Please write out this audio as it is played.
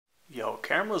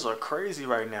Cameras are crazy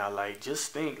right now. Like,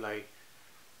 just think, like,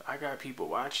 I got people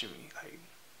watching me. Like,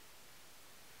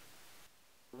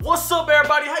 what's up,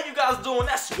 everybody? How you guys doing?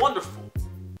 That's wonderful.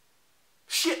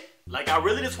 Shit. Like, I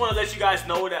really just want to let you guys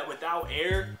know that without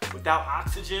air, without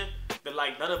oxygen, that,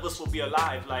 like, none of us will be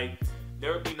alive. Like,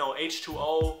 there would be no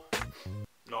H2O,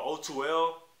 no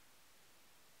O2L.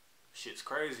 Shit's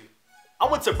crazy. I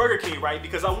went to Burger King, right,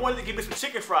 because I wanted to get me some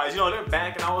chicken fries. You know, they're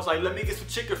back, and I was like, let me get some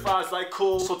chicken fries, like,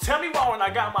 cool. So tell me why when I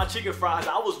got my chicken fries,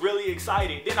 I was really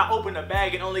excited. Then I opened the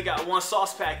bag and only got one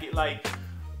sauce packet. Like,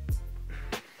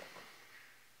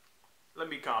 let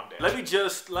me calm down. Let me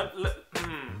just,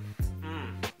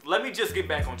 let me just get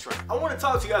back on track. I want to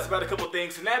talk to you guys about a couple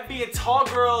things, and that being tall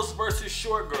girls versus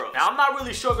short girls. Now, I'm not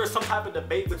really sure there's some type of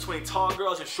debate between tall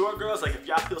girls and short girls, like if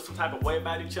y'all feel some type of way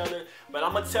about each other, but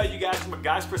I'm gonna tell you guys from a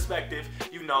guy's perspective,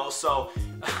 you know, so,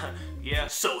 yeah.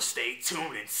 So stay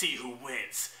tuned and see who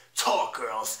wins. Tall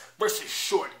girls versus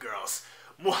short girls.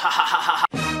 Boogly,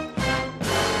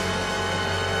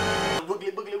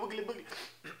 boogly, boogly, boogly.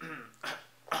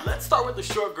 Let's start with the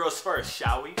short girls first,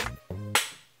 shall we?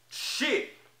 Shit.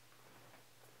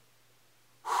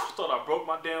 Thought I broke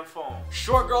my damn phone.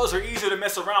 Short girls are easier to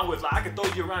mess around with. Like, I can throw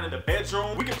you around in the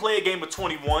bedroom. We can play a game of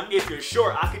 21. If you're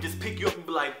short, I could just pick you up and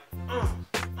be like,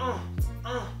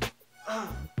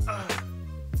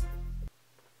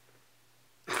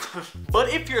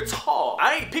 But if you're tall,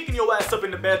 I ain't picking your ass up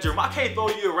in the bedroom. I can't throw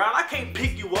you around. I can't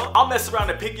pick you up. I'll mess around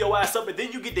and pick your ass up, and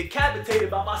then you get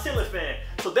decapitated by my ceiling fan.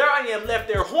 So there I am, left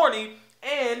there horny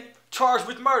and charged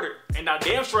with murder. And I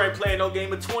damn sure ain't playing no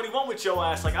game of 21 with your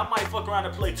ass. Like, I might fuck around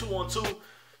and play 2-on-2.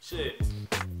 Shit.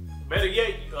 Better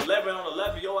yet, 11 on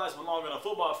 11, your ass belong on a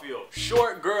football field.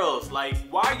 Short girls, like,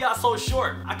 why are y'all so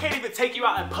short? I can't even take you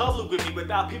out in public with me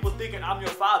without people thinking I'm your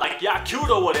father. Like, y'all cute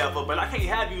or whatever, but I can't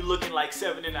have you looking like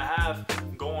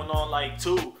 7.5, going on like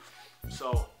 2.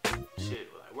 So, shit.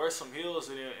 Wear some heels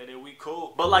and then we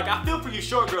cool. But like, I feel for you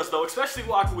short girls though, especially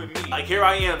walking with me. Like, here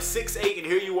I am 6'8" and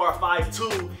here you are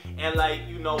 5'2", and like,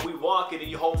 you know, we walking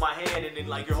and you hold my hand and then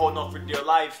like you're holding on for dear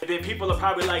life. And then people are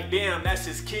probably like, damn, that's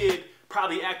his kid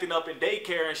probably acting up in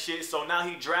daycare and shit, so now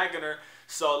he dragging her.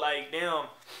 So like, damn,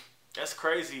 that's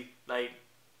crazy. Like,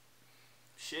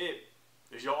 shit.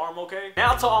 Is your arm okay?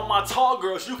 Now to all my tall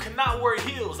girls, you cannot wear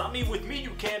heels. I mean, with me you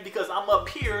can because I'm up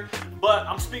here, but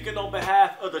I'm speaking on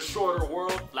behalf of the shorter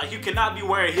world. Like, you cannot be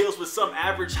wearing heels with some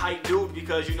average height dude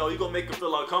because, you know, you're gonna make him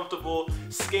feel uncomfortable,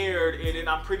 scared, and then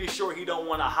I'm pretty sure he don't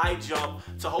want a high jump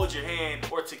to hold your hand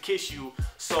or to kiss you.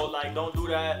 So like, don't do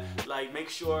that. Like, make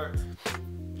sure,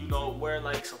 you know, wear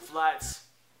like some flats.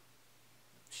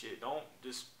 Shit, don't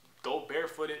just go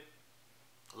barefooted,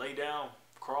 lay down.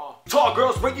 Crawl. Tall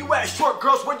girls, where you at? Short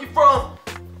girls, where you from?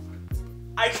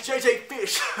 Ice JJ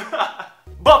Fish.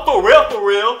 But for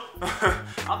real,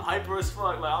 I'm hyper as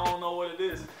fuck. Like, I don't know what it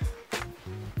is.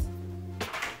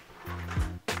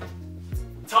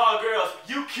 Tall girls,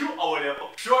 you cute or whatever.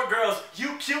 Short girls,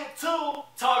 you cute too.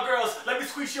 Tall girls, let me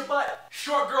squeeze your butt.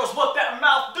 Short girls, what that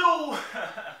mouth do?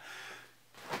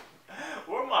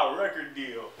 Where's my record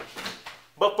deal?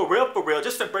 But for real,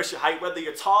 just embrace your height, whether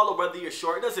you're tall or whether you're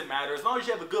short, it doesn't matter. As long as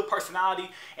you have a good personality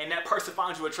and that person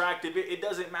finds you attractive, it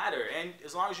doesn't matter. And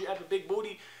as long as you have a big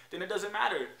booty, then it doesn't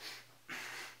matter.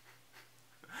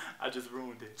 I just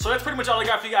ruined it. So that's pretty much all I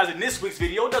got for you guys in this week's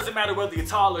video. It doesn't matter whether you're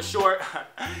tall or short,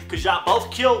 because y'all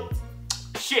both cute.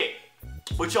 Shit.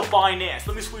 With your fine ass.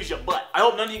 Let me squeeze your butt. I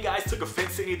hope none of you guys took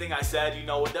offense to anything I said. You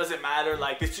know, it doesn't matter.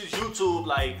 Like, it's just YouTube,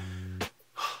 like...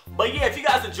 But yeah, if you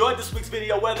guys enjoyed this week's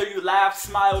video, whether you laughed,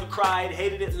 smiled, cried,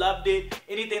 hated it, loved it,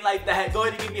 anything like that, go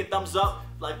ahead and give me a thumbs up.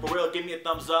 Like, for real, give me a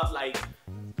thumbs up. Like,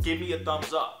 give me a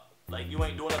thumbs up. Like, you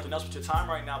ain't doing nothing else with your time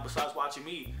right now besides watching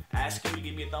me. I ask you to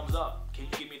give me a thumbs up. Can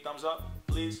you give me a thumbs up,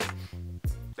 please?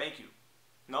 Thank you.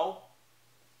 No?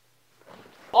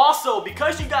 Also,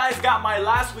 because you guys got my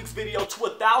last week's video to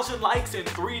 1,000 likes in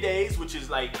 3 days, which is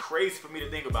like crazy for me to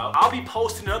think about, I'll be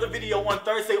posting another video on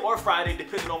Thursday or Friday,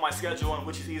 depending on my schedule and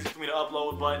which is easy for me to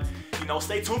upload, but you know,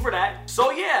 stay tuned for that.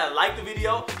 So yeah, like the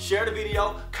video, share the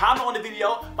video, comment on the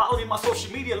video, follow me on my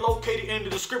social media located in the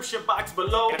description box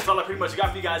below. And that's all I pretty much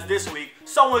got for you guys this week.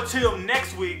 So until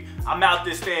next week, I'm out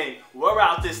this thing. We're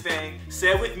out this thing. Say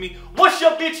it with me. What's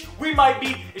up, bitch? We might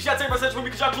be. And shout out to everybody with me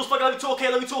because y'all cool as fuck. I love you too,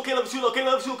 okay? Love you too, okay? Love you too, okay?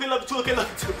 Love you too, okay? Love you too, okay? Love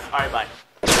you too. Alright,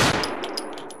 bye.